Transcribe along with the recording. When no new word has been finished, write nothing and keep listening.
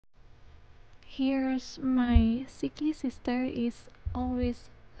Here's my sickly sister is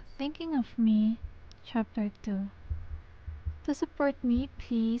always thinking of me, Chapter 2. To support me,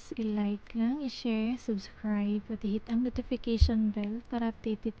 please i-like lang, i-share, subscribe, at i-hit ang notification bell para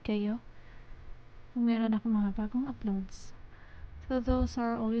updated kayo kung meron ako mga bagong uploads. So those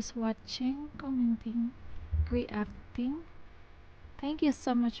are always watching, commenting, reacting, thank you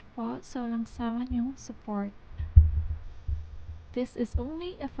so much po sa walang sawa niyong support. This is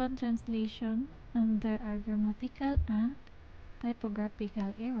only a fun translation and there are grammatical and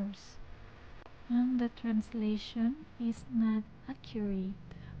typographical errors. And the translation is not accurate.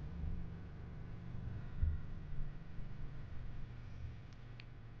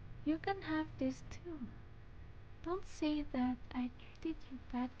 You can have this too. Don't say that I treated you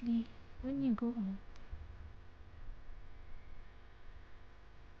badly when you go out.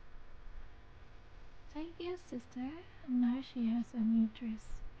 Thank you, sister. Now she has a new dress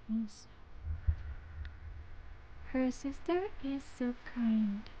also. Her sister is so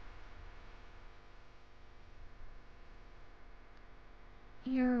kind.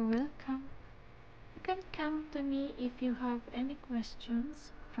 You're welcome. You can come to me if you have any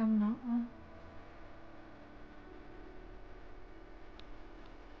questions from now on.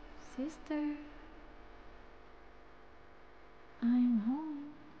 Sister, I'm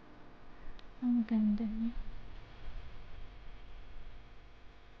home. Ang ganda niya.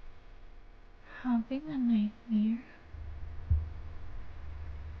 Having a nightmare.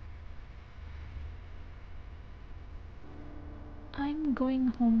 I'm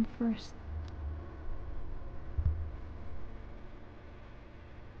going home first.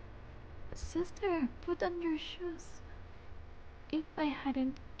 Sister, put on your shoes. If I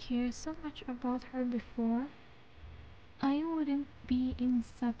hadn't cared so much about her before, I wouldn't be in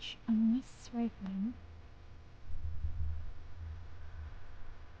such a mess right now.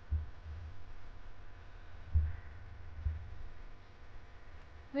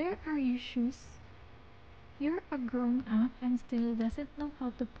 Where are your shoes? You're a grown up and still doesn't know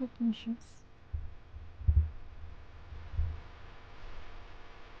how to put on shoes.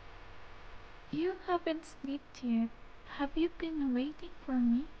 You haven't slept yet. Have you been waiting for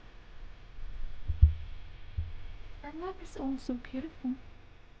me? Our map is also beautiful.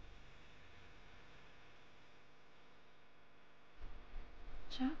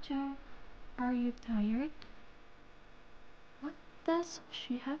 Cha-cha, are you tired? What does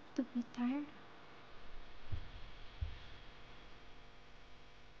she have to be tired?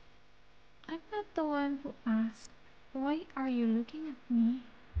 I'm not the one who asked. Why are you looking at me?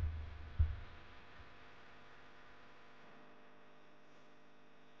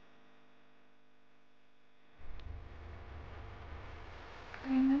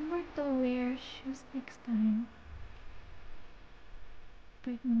 Remember to wear shoes next time.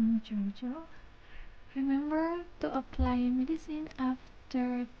 But no, Jojo. Remember to apply medicine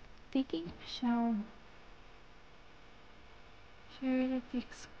after taking a shower. She really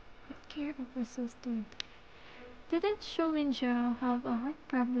takes good care of her sister. Didn't Shominja have a heart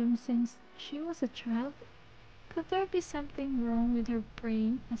problem since she was a child? Could there be something wrong with her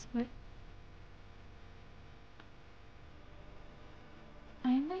brain as well?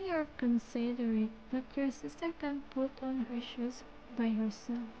 I know you're considerate, but your sister can put on her shoes by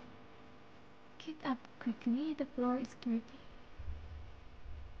herself. Get up quickly, the floor is dirty.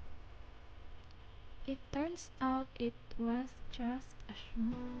 It turns out it was just a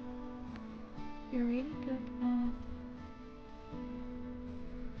shoe. You're really good at...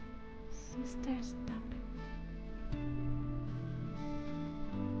 Sister, stop it.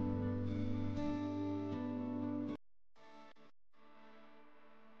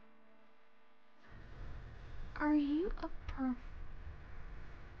 Are you a perv?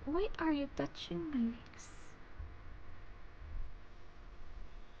 Why are you touching my legs?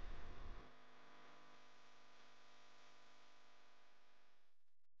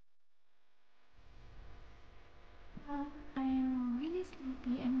 I'm really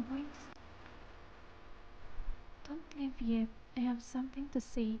sleepy. I'm going to sleep. Don't leave yet. I have something to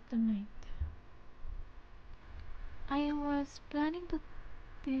say tonight. I was planning to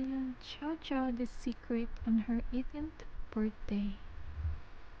tell Chow Chow this secret on her 18th birthday.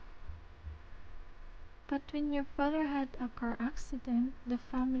 But when your father had a car accident, the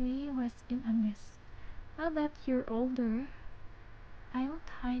family was in a mess. Now that you're older, I won't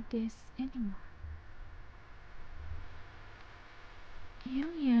hide this anymore.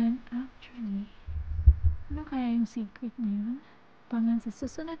 Yun yan, actually. Ano kaya yung secret na yun? Abangan sa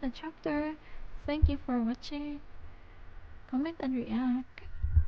susunod na chapter. Thank you for watching. Comment and react.